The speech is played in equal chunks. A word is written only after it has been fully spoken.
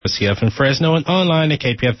WCF in Fresno and online at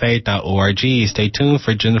kpfa.org. Stay tuned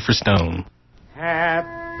for Jennifer Stone.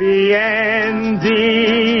 Happy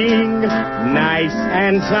ending, nice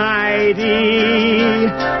and tidy.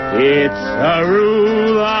 It's a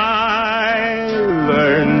rule I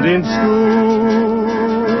learned in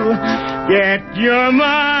school. Get your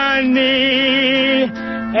money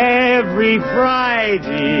every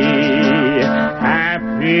Friday.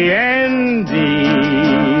 Happy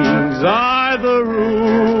endings are the rule.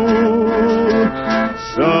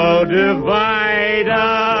 So divide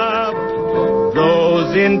up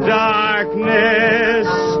those in darkness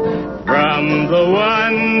from the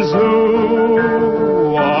ones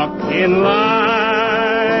who walk in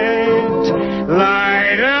light.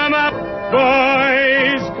 Light 'em up,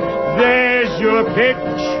 boys, there's your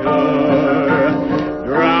picture.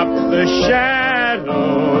 Drop the shadows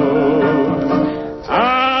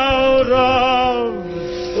out of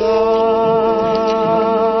sight.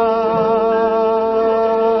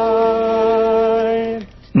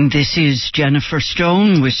 This is Jennifer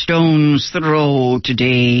Stone with Stone's Throw.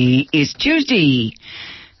 Today is Tuesday,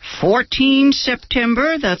 14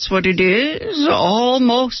 September. That's what it is.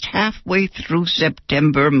 Almost halfway through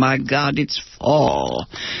September. My God, it's fall.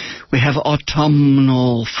 We have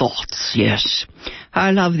autumnal thoughts. Yes,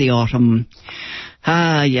 I love the autumn.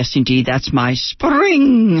 Yes, indeed, that's my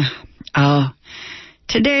spring.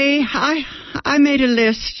 Today, I made a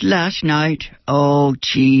list last night.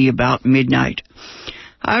 About midnight.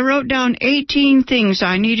 I wrote down 18 things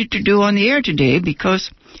I needed to do on the air today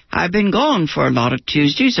because I've been gone for a lot of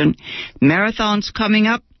Tuesdays, and marathon's coming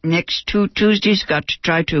up next 2 Tuesdays. Got to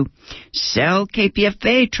try to sell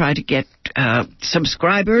KPFA, try to get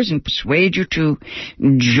subscribers and persuade you to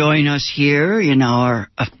join us here in our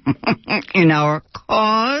in our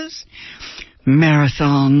cause.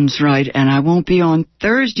 Marathons, right? And I won't be on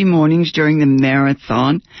Thursday mornings during the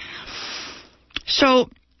marathon. So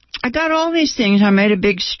I got all these things. I made a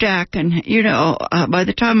big stack, and, by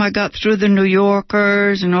the time I got through the New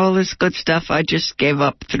Yorkers and all this good stuff, I just gave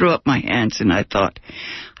up, threw up my hands, and I thought,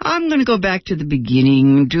 I'm going to go back to the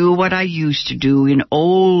beginning, do what I used to do in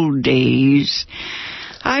old days.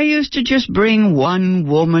 I used to just bring one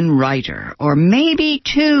woman writer, or maybe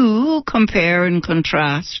two, compare and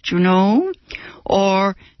contrast,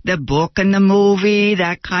 or the book and the movie,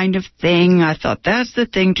 that kind of thing. I thought that's the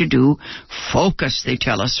thing to do. Focus, they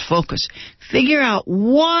tell us, focus. Figure out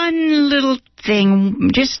one little thing,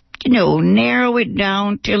 just, narrow it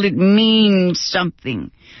down till it means something.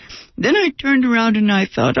 Then I turned around and I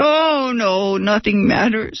thought, oh no, nothing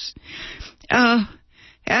matters.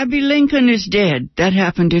 Abby Lincoln is dead. That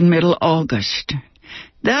happened in middle August.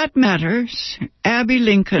 That matters. Abby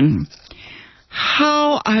Lincoln.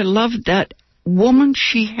 How I loved that woman.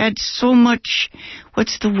 She had so much,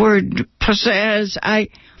 pizzazz. I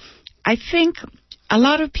think a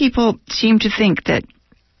lot of people seem to think that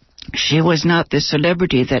she was not the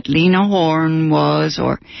celebrity that Lena Horne was,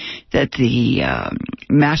 or that the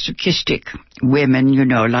masochistic women,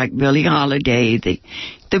 like Billie Holiday, the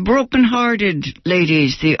broken-hearted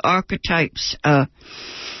ladies, the archetypes, they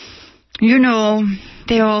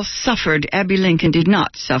all suffered. Abby Lincoln did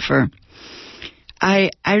not suffer.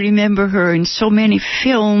 I remember her in so many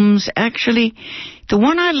films. Actually, the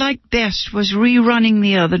one I liked best was Rerunning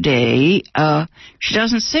the other day. She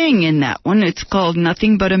doesn't sing in that one. It's called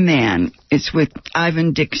Nothing But a Man. It's with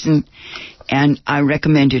Ivan Dixon, and I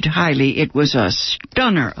recommend it highly. It was a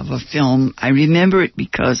stunner of a film. I remember it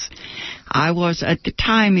because I was, at the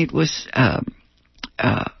time it was,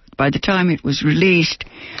 by the time it was released,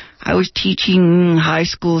 I was teaching high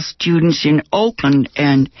school students in Oakland,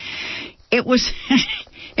 and it was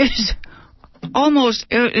almost,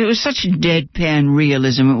 it was such deadpan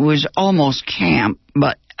realism. It was almost camp,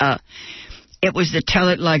 but it was the tell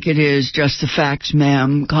it like it is, just the facts,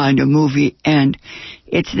 ma'am, kind of movie. And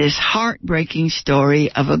it's this heartbreaking story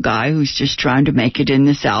of a guy who's just trying to make it in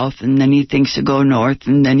the South, and then he thinks to go north,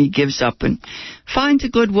 and then he gives up and finds a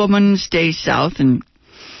good woman and stays south. And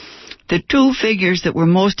the two figures that were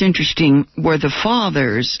most interesting were the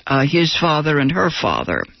fathers, his father and her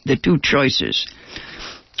father, the two choices.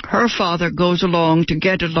 Her father goes along to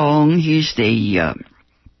get along. He's the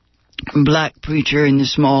black preacher in the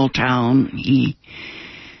small town. He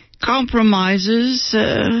compromises.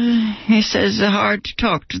 He says it's hard to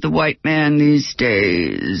talk to the white man these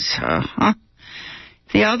days.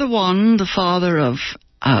 The other one, the father of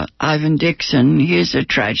Ivan Dixon, he's a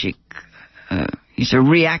tragic, he's a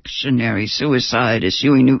reactionary suicide, as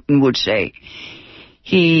Huey Newton would say.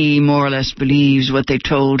 He more or less believes what they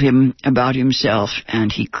told him about himself,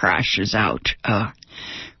 and he crashes out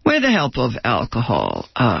with the help of alcohol.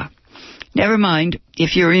 Never mind,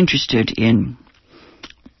 if you're interested in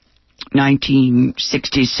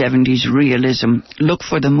 1960s, 70s realism, look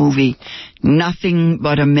for the movie Nothing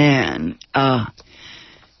But a Man.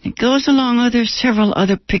 It goes along with several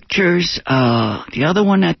other pictures. The other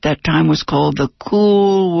one at that time was called The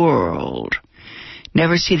Cool World.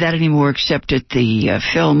 Never see that anymore except at the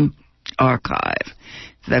film archive.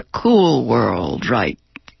 The Cool World, right.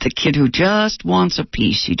 The kid who just wants a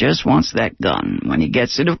piece. He just wants that gun. When he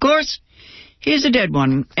gets it, of course, he's a dead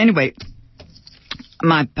one. Anyway,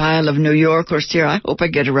 my pile of New Yorkers here, I hope I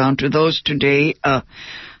get around to those today. I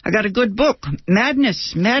got a good book,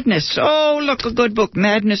 Madness. Oh, look, a good book,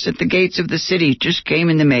 Madness at the Gates of the City. Just came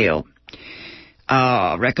in the mail.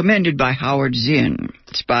 Recommended by Howard Zinn.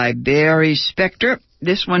 It's by Barry Spector.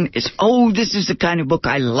 This one is, this is the kind of book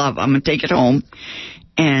I love. I'm going to take it home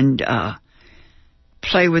and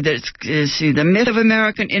play with it. See, The Myth of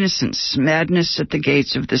American Innocence, Madness at the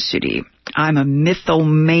Gates of the City. I'm a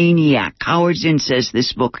mythomaniac. Howard Zinn says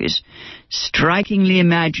this book is strikingly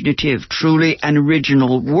imaginative, truly an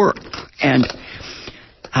original work. And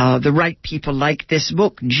the right people like this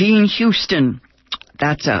book. Jean Houston,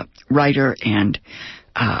 that's a writer and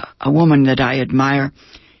a woman that I admire.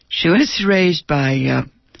 She was raised by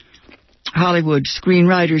Hollywood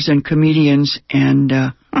screenwriters and comedians,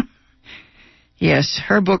 and yes,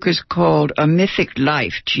 her book is called A Mythic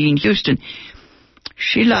Life, Jean Houston.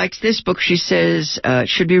 She likes this book. She says it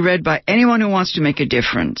should be read by anyone who wants to make a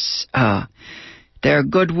difference. There are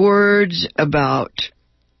good words about,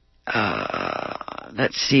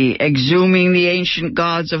 exhuming the ancient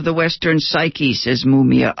gods of the Western psyche, says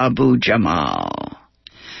Mumia Abu-Jamal.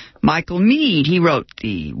 Michael Meade, he wrote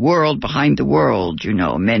The World Behind the World,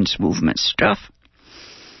 men's movement stuff.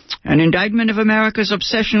 An indictment of America's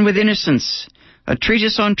obsession with innocence, a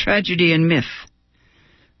treatise on tragedy and myth.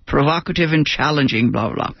 Provocative and challenging,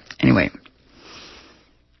 blah, blah. Anyway.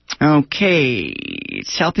 Okay.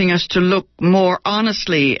 It's helping us to look more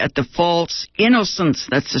honestly at the false innocence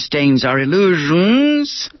that sustains our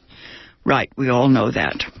illusions. Right, we all know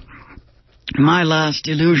that. My last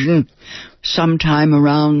illusion, sometime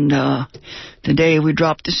around the day we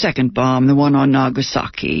dropped the second bomb, the one on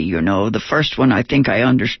Nagasaki, the first one I think I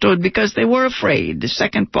understood because they were afraid. The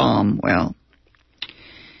second bomb, well,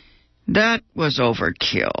 that was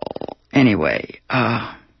overkill. Anyway,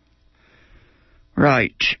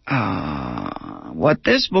 right. What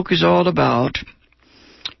this book is all about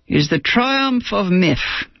is the triumph of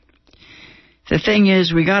myth. The thing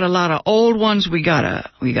is, we got a lot of old ones we gotta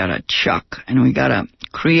chuck, and we gotta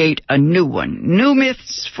create a new one. New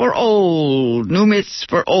myths for old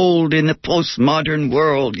in the postmodern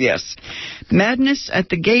world, yes. Madness at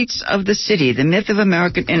the Gates of the City, the Myth of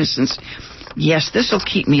American Innocence. Yes, this will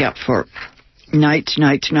keep me up for nights.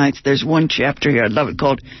 There's one chapter here, I love it,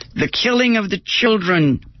 called The Killing of the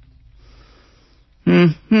Children.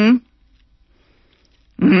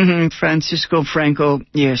 Francisco Franco,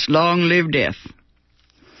 yes, long live death.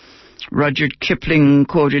 Rudyard Kipling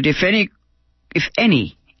quoted, if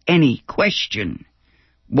any question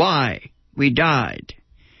why we died,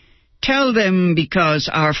 tell them because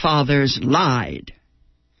our fathers lied.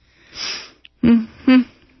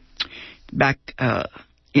 Back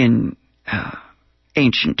in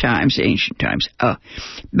ancient times,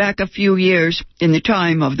 back a few years in the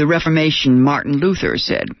time of the Reformation, Martin Luther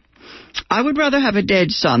said, I would rather have a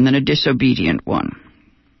dead son than a disobedient one.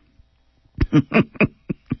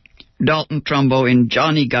 Dalton Trumbo in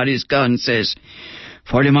Johnny Got His Gun says,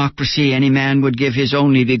 for democracy any man would give his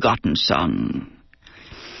only begotten son.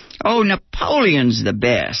 Oh, Napoleon's the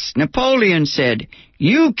best. Napoleon said,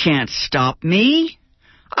 you can't stop me.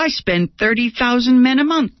 I spend 30,000 men a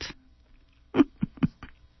month.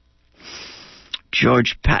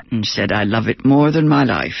 George Patton said, I love it more than my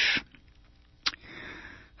life.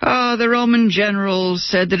 The Roman generals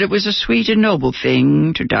said that it was a sweet and noble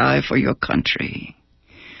thing to die for your country.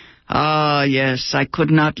 Yes, I could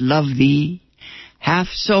not love thee half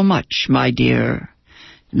so much, my dear.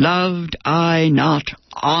 Loved I not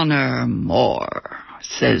honor more,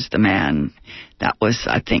 says the man. That was,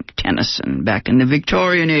 I think, Tennyson back in the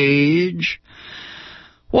Victorian age.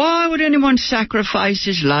 Why would anyone sacrifice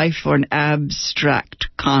his life for an abstract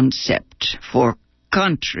concept, for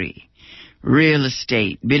country, real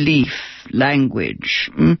estate, belief, language?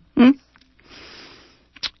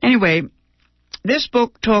 Anyway, this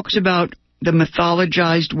book talks about the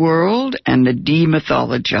mythologized world and the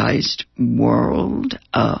demythologized world.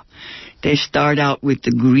 They start out with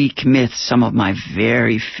the Greek myths, some of my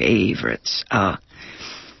very favorites.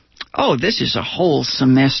 This is a whole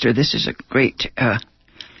semester. This is a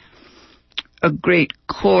great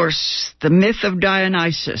course. The myth of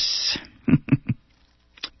Dionysus.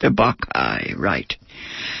 The Bacchae, right.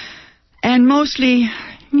 And mostly,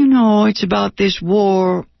 it's about this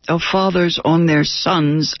war of fathers on their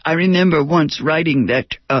sons. I remember once writing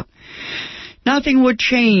that nothing would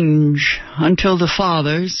change until the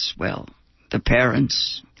fathers, the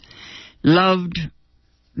parents, loved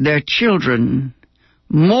their children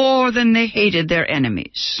more than they hated their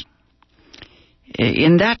enemies.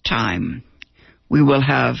 In that time, we will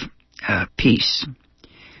have peace.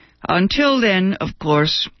 Until then, of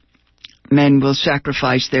course, men will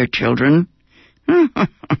sacrifice their children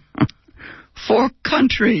for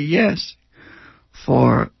country, yes.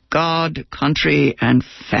 For God, country, and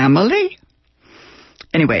family.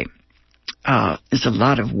 Anyway, there's a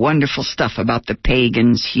lot of wonderful stuff about the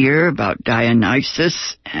pagans here, about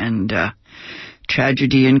Dionysus and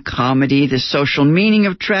tragedy and comedy, the social meaning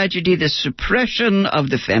of tragedy, the suppression of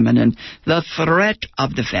the feminine, the threat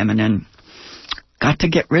of the feminine. Got to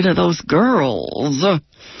get rid of those girls.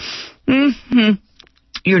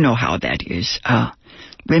 You know how that is.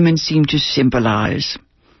 Women seem to symbolize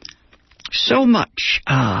so much,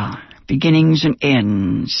 beginnings and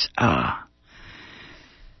ends.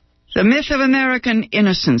 The myth of American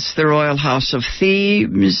innocence, the royal house of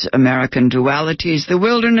Thebes, American dualities, the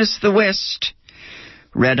wilderness, the West,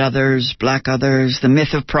 red others, black others, the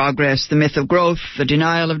myth of progress, the myth of growth, the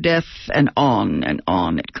denial of death, and on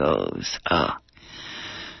it goes.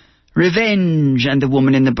 Revenge and the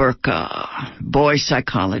woman in the burqa, boy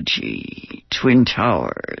psychology, Twin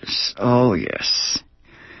Towers, oh yes.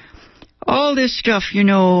 All this stuff,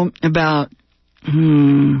 about,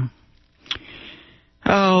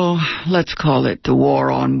 let's call it the war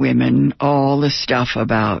on women, all the stuff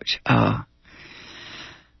about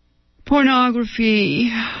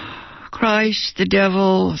pornography, Christ, the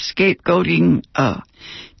devil, scapegoating,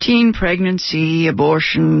 teen pregnancy,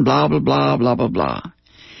 abortion, blah, blah, blah, blah, blah, blah.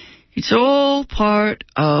 It's all part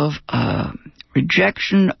of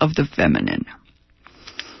rejection of the feminine.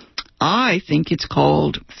 I think it's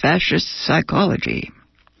called fascist psychology.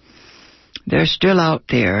 They're still out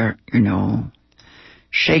there,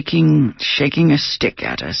 shaking a stick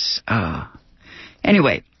at us.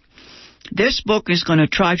 Anyway, this book is going to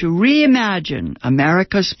try to reimagine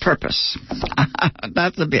America's purpose.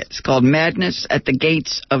 That's the bit. It's called Madness at the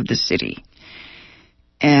Gates of the City.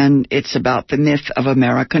 And it's about the myth of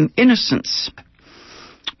American innocence.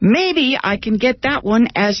 Maybe I can get that one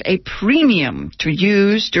as a premium to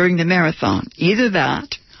use during the marathon. Either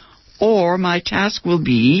that, or my task will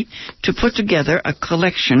be to put together a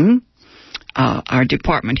collection. Our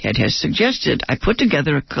department head has suggested I put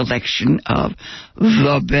together a collection of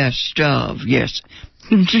the best of, yes,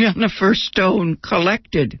 Jennifer Stone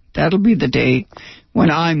collected. That'll be the day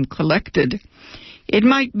when I'm collected. It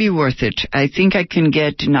might be worth it. I think I can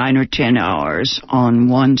get 9 or 10 hours on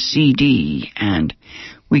one CD, and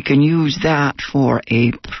we can use that for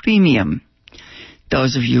a premium.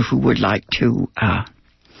 Those of you who would like to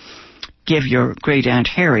give your great Aunt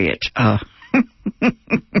Harriet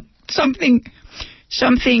something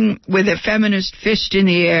with a feminist fist in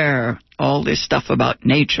the air. All this stuff about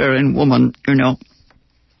nature and woman, it's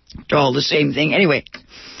all the same thing. Anyway,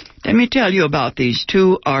 let me tell you about these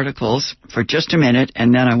two articles for just a minute,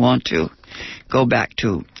 and then I want to go back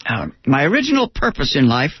to my original purpose in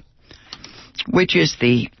life, which is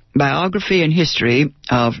the biography and history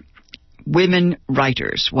of women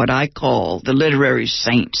writers, what I call the literary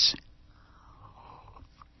saints.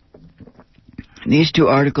 These two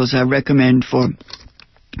articles I recommend for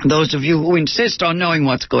those of you who insist on knowing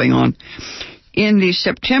what's going on. In the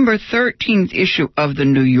September 13th issue of The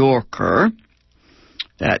New Yorker,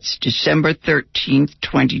 that's December 13th,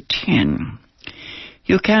 2010,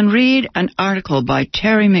 you can read an article by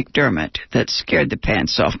Terry McDermott that scared the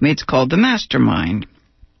pants off me. It's called The Mastermind.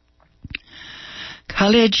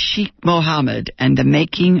 Khalid Sheikh Mohammed and the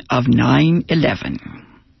Making of 9/11.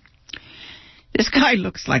 This guy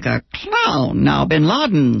looks like a clown. Now, Bin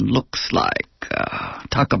Laden looks like,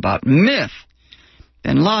 talk about myth.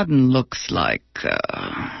 Bin Laden looks like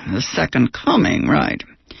the second coming, right?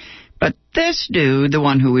 But this dude, the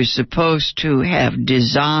one who is supposed to have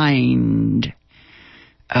designed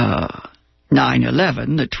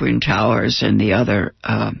 9/11, the Twin Towers and the other,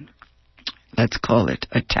 let's call it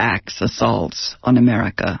attacks, assaults on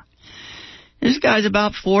America. This guy's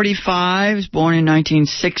about 45, was born in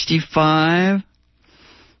 1965.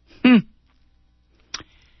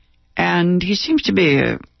 And he seems to be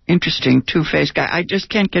an interesting two-faced guy. I just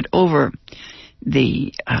can't get over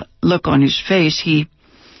the look on his face. He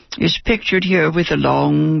is pictured here with a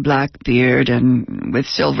long black beard and with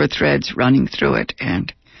silver threads running through it.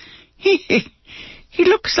 And He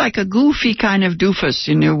looks like a goofy kind of doofus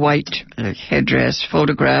in a white headdress,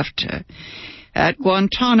 photographed at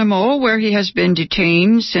Guantanamo, where he has been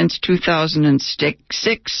detained since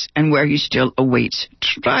 2006 and where he still awaits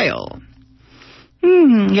trial.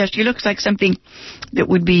 Yes, he looks like something that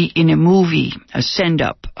would be in a movie, a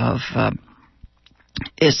send-up of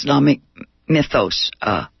Islamic mythos.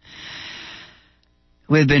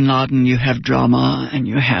 With bin Laden, you have drama, and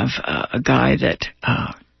you have a guy that,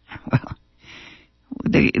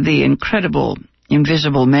 the incredible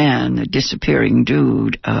invisible man, the disappearing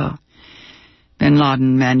dude. Bin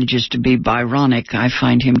Laden manages to be Byronic. I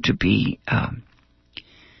find him to be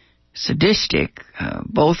sadistic.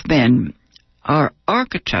 Both men are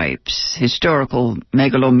archetypes, historical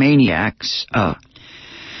megalomaniacs.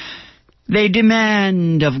 They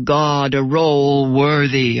demand of God a role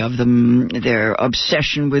worthy of them, their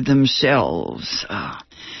obsession with themselves.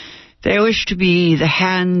 They wish to be the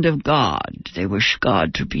hand of God. They wish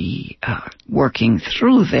God to be working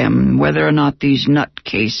through them, whether or not these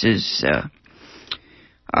nutcases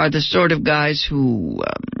are the sort of guys who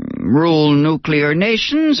rule nuclear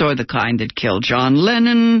nations or the kind that killed John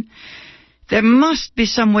Lennon. There must be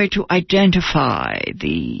some way to identify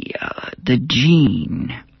the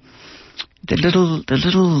gene, the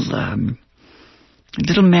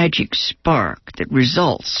little magic spark that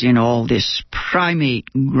results in all this primate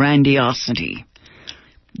grandiosity,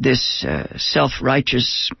 this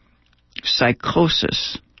self-righteous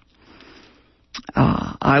psychosis.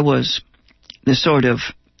 I was the sort of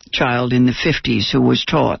child in the 50s who was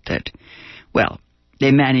taught that, well,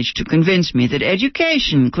 they managed to convince me that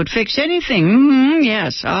education could fix anything.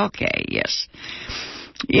 Yes, okay, yes.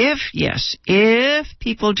 If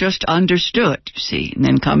people just understood, see. And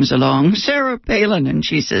then comes along Sarah Palin, and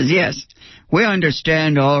she says, yes, we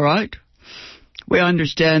understand, all right. We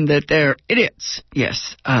understand that they're idiots.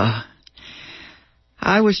 Yes. I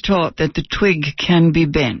was taught that the twig can be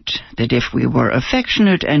bent, that if we were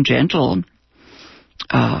affectionate and gentle,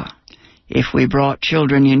 if we brought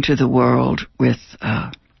children into the world with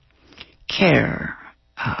care,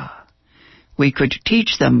 we could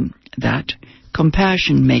teach them that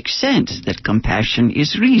compassion makes sense, that compassion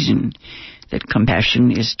is reason, that compassion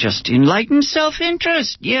is just enlightened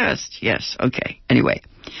self-interest. Yes, okay. Anyway,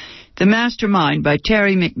 The Mastermind by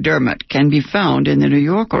Terry McDermott can be found in the New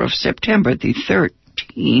Yorker of September the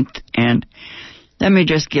 13th, and let me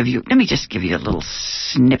just give you a little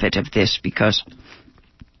snippet of this, because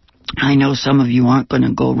I know some of you aren't going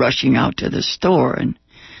to go rushing out to the store and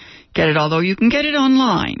get it, although you can get it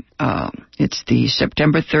online. It's the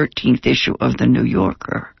September 13th issue of the New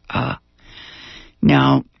Yorker.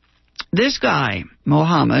 Now, this guy,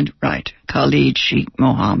 Mohammed, Khalid Sheikh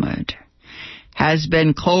Mohammed, has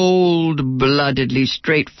been cold-bloodedly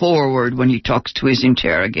straightforward when he talks to his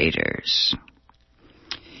interrogators.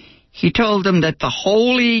 He told them that the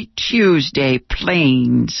Holy Tuesday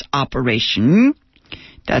Plains operation,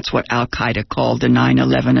 that's what Al-Qaeda called the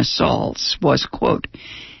 9/11 assaults, was, quote,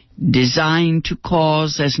 designed to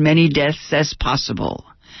cause as many deaths as possible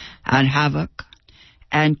and havoc,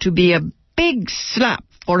 and to be a big slap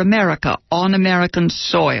for America on American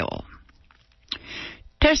soil.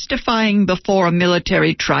 Testifying before a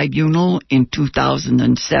military tribunal in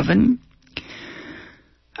 2007,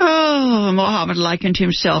 Mohammed likened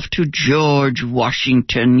himself to George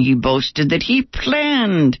Washington. He boasted that he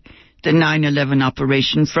planned the 9/11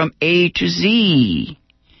 operation from A to Z.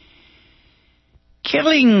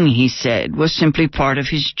 Killing, he said, was simply part of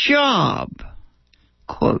his job.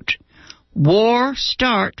 Quote, war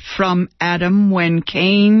start from Adam when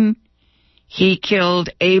Cain, he killed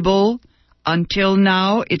Abel. Until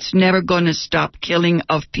now, it's never going to stop killing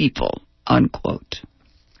of people, unquote.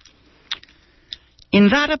 In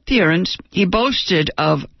that appearance, he boasted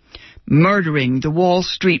of murdering the Wall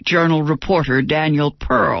Street Journal reporter Daniel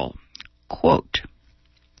Pearl. Quote,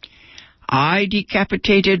 I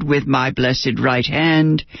decapitated with my blessed right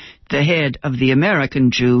hand the head of the American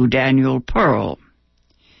Jew Daniel Pearl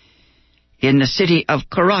in the city of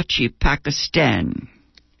Karachi, Pakistan.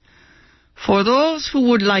 For those who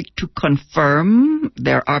would like to confirm,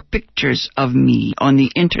 there are pictures of me on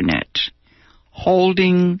the internet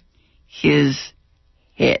holding his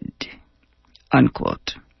head,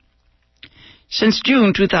 unquote. Since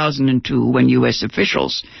June 2002, when U.S.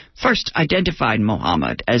 officials first identified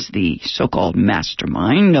Mohammed as the so-called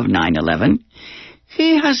mastermind of 9/11,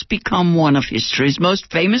 he has become one of history's most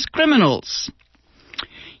famous criminals.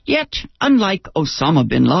 Yet, unlike Osama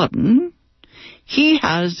bin Laden, he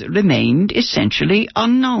has remained essentially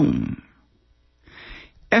unknown.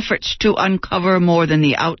 Efforts to uncover more than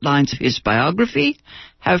the outlines of his biography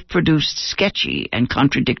have produced sketchy and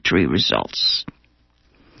contradictory results.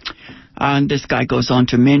 And this guy goes on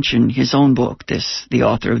to mention his own book. The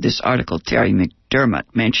author of this article, Terry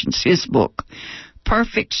McDermott, mentions his book,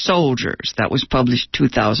 Perfect Soldiers. That was published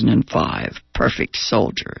 2005. Perfect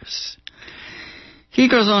Soldiers. He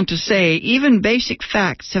goes on to say, even basic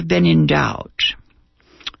facts have been in doubt.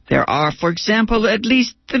 There are, for example, at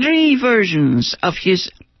least 3 versions of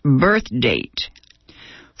his birth date.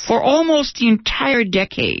 For almost the entire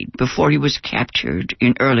decade before he was captured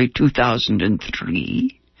in early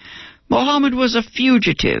 2003, Muhammad was a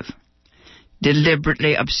fugitive,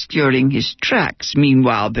 deliberately obscuring his tracks.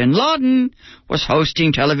 Meanwhile, bin Laden was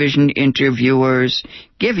hosting television interviewers,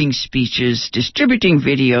 giving speeches, distributing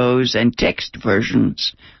videos and text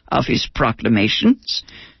versions of his proclamations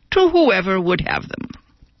to whoever would have them.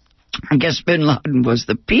 I guess bin Laden was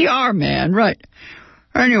the PR man, right?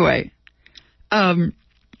 Anyway,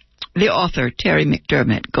 the author, Terry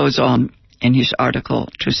McDermott, goes on in his article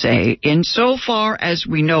to say, insofar as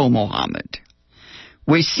we know Muhammad,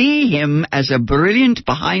 we see him as a brilliant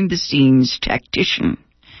behind-the-scenes tactician,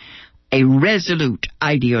 a resolute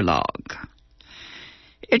ideologue.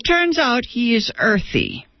 It turns out he is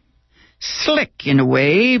earthy, slick in a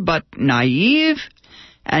way, but naive,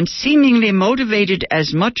 and seemingly motivated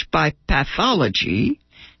as much by pathology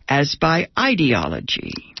as by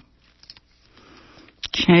ideology.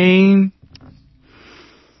 Okay.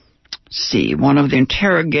 See, one of the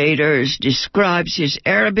interrogators describes his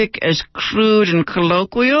Arabic as crude and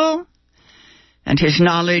colloquial, and his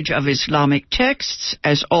knowledge of Islamic texts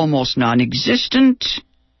as almost non-existent.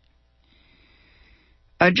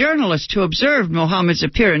 A journalist who observed Muhammad's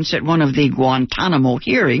appearance at one of the Guantanamo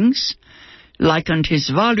hearings likened his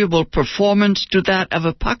valuable performance to that of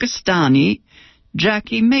a Pakistani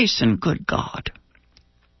Jackie Mason, good God.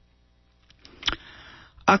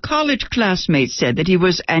 A college classmate said that he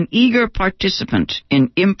was an eager participant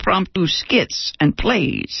in impromptu skits and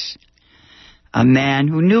plays. A man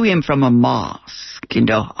who knew him from a mosque,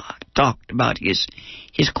 talked about his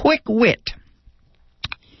quick wit,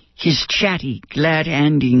 his chatty,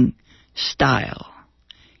 glad-handing style.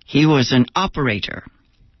 He was an operator.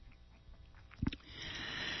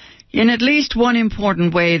 In at least one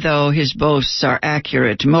important way, though, his boasts are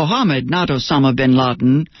accurate. Muhammad, not Osama bin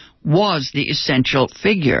Laden, was the essential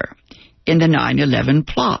figure in the 9/11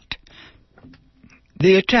 plot.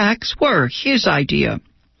 The attacks were his idea.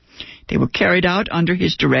 They were carried out under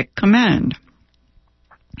his direct command.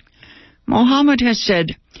 Muhammad has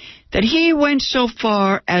said that he went so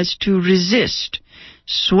far as to resist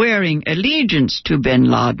swearing allegiance to bin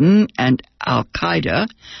Laden and al-Qaeda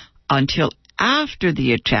until after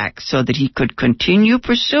the attack so that he could continue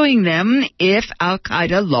pursuing them if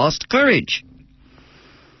al-Qaeda lost courage.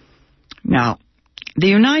 Now, the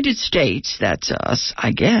United States, that's us,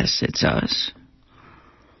 I guess it's us,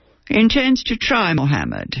 intends to try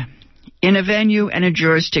Muhammad in a venue and a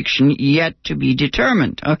jurisdiction yet to be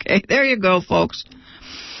determined. Okay, there you go, folks.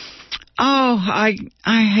 Oh, I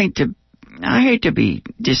hate to be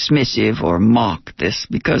dismissive or mock this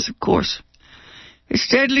because, of course, it's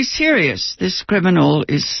deadly serious. This criminal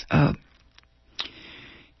is,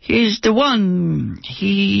 he's the one.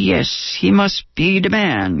 He must be the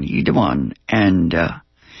man. He the one. And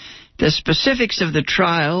the specifics of the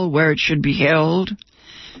trial, where it should be held,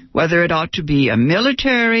 whether it ought to be a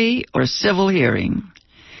military or civil hearing,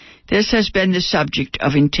 this has been the subject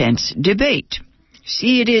of intense debate.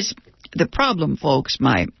 See, it is the problem, folks.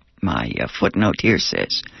 My footnote here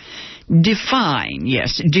says, define.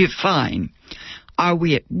 Yes, define. Are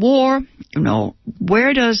we at war? No.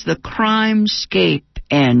 Where does the crime-scape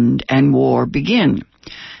end and war begin?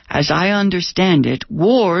 As I understand it,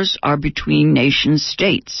 wars are between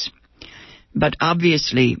nation-states. But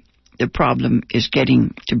obviously, the problem is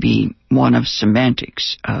getting to be one of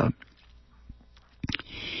semantics.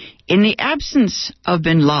 In the absence of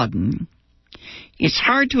bin Laden, it's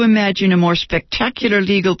hard to imagine a more spectacular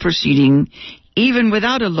legal proceeding, even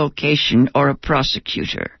without a location or a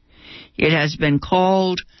prosecutor. It has been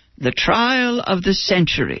called the trial of the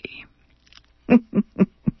century.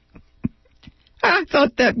 I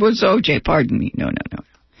thought that was O.J. Pardon me. No.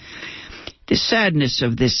 The sadness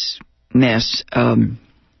of this mess, I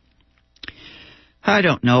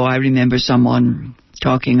don't know. I remember someone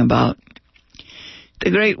talking about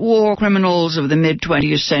the great war criminals of the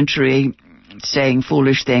mid-20th century saying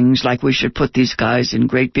foolish things like we should put these guys in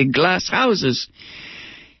great big glass houses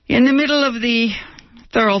in the middle of the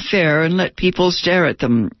thoroughfare and let people stare at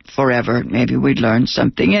them forever. Maybe we'd learn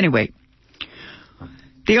something. Anyway,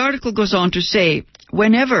 the article goes on to say,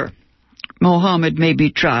 whenever Muhammad may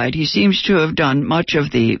be tried, he seems to have done much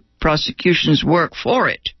of the prosecution's work for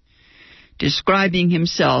it. describing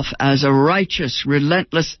himself as a righteous,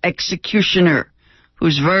 relentless executioner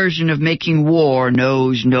whose version of making war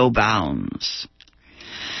knows no bounds.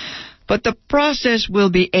 But the process will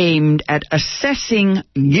be aimed at assessing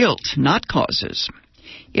guilt, not causes.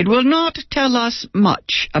 It will not tell us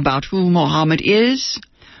much about who Muhammad is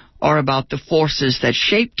or about the forces that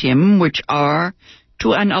shaped him, which are,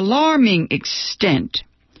 to an alarming extent,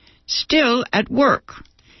 still at work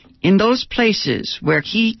in those places where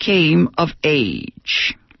he came of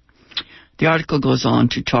age. The article goes on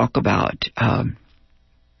to talk about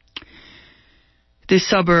the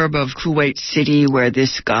suburb of Kuwait City where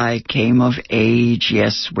this guy came of age,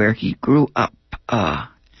 yes, where he grew up.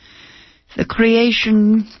 The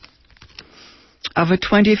creation of a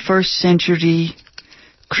 21st century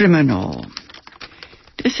criminal.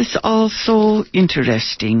 This is also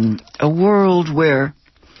interesting. A world where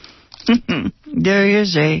there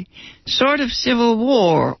is a sort of civil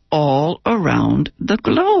war all around the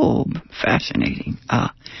globe. Fascinating.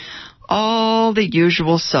 All the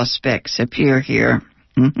usual suspects appear here.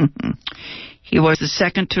 He was the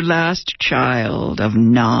second to last child of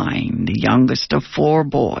 9, the youngest of 4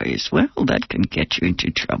 boys. Well, that can get you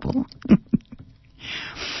into trouble.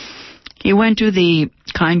 He went to the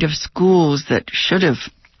kind of schools that should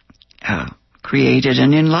have created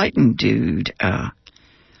an enlightened dude.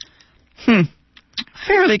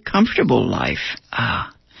 Fairly comfortable life.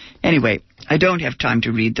 Anyway, I don't have time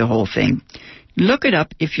to read the whole thing. Look it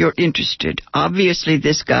up if you're interested. Obviously,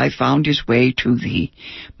 this guy found his way to the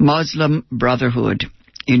Muslim Brotherhood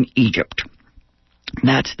in Egypt.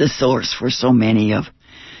 That's the source for so many of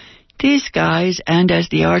these guys. And as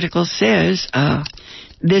the article says,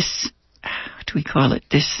 this, what do we call it?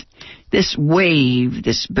 This wave,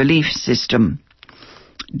 this belief system,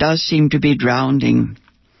 does seem to be drowning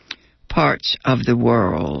parts of the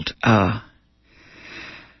world.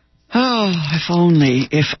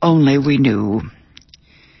 If only we knew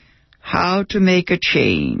how to make a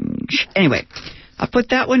change. Anyway, I'll put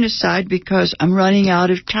that one aside because I'm running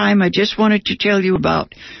out of time. I just wanted to tell you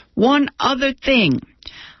about one other thing,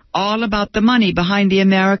 all about the money behind the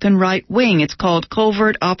American right wing. It's called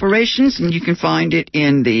Covert Operations, and you can find it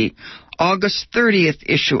in the August 30th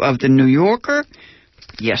issue of the New Yorker.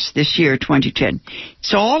 Yes, this year, 2010.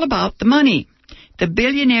 It's all about the money. The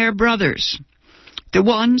billionaire brothers, the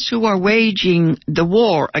ones who are waging the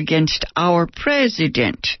war against our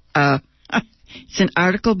president. It's an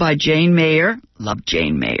article by Jane Mayer. Love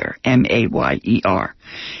Jane Mayer, Mayer.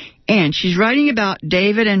 And she's writing about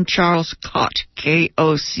David and Charles Koch,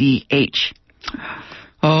 Koch.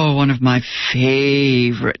 Oh, one of my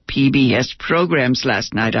favorite PBS programs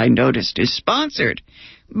last night, I noticed, is sponsored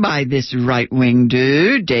by this right-wing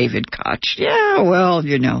dude, David Koch. Yeah, well,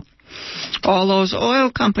 you know, all those oil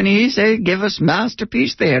companies, they give us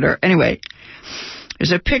Masterpiece Theater. Anyway,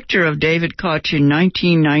 there's a picture of David Koch in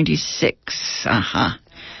 1996.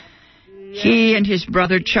 He and his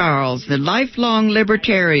brother Charles, the lifelong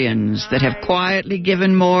libertarians that have quietly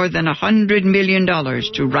given more than $100 million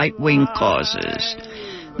to right-wing causes.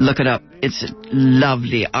 Look it up. It's a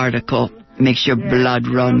lovely article. Makes your blood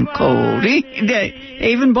run cold. They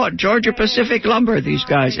even bought Georgia Pacific lumber, these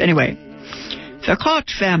guys. Anyway, the Koch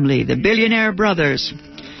family, the billionaire brothers,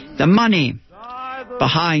 the money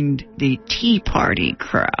behind the Tea Party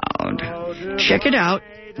crowd. Check it out.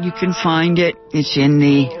 You can find it. It's in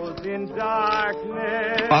the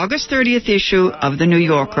August 30th issue of The New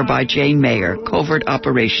Yorker by Jane Mayer, Covert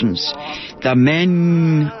Operations. The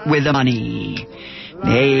men with the money.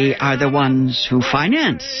 They are the ones who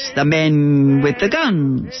finance the men with the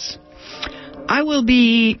guns. I will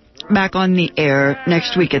be back on the air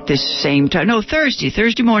next week at this same time. No, Thursday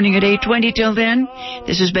morning at 8:20. Till then,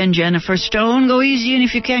 this has been Jennifer Stone. Go easy, and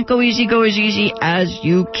if you can't go easy as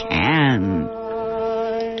you can.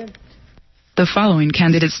 The following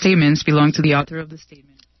candidate statements belong to the author of the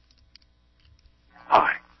statement.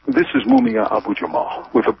 Hi, this is Mumia Abu-Jamal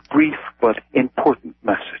with a brief but important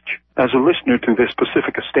message. As a listener to this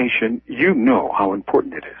Pacifica station, you know how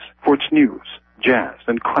important it is for its news, jazz,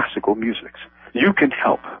 and classical musics. You can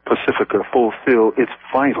help Pacifica fulfill its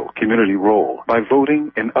vital community role by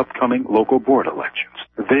voting in upcoming local board elections.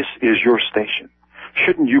 This is your station.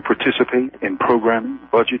 Shouldn't you participate in programming,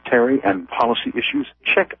 budgetary, and policy issues?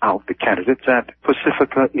 Check out the candidates at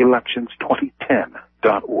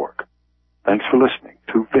PacificaElections2010.org. Thanks for listening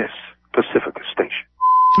to this Pacifica station.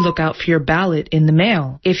 Look out for your ballot in the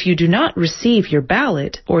mail. If you do not receive your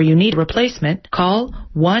ballot or you need a replacement, call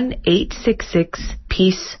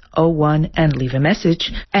 1-866-PEACE-01 and leave a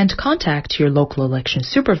message, and contact your local election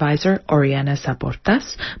supervisor, Oriana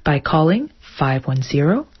Saportas, by calling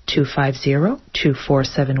 510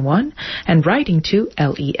 250-2471 and writing to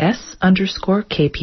LES_KP.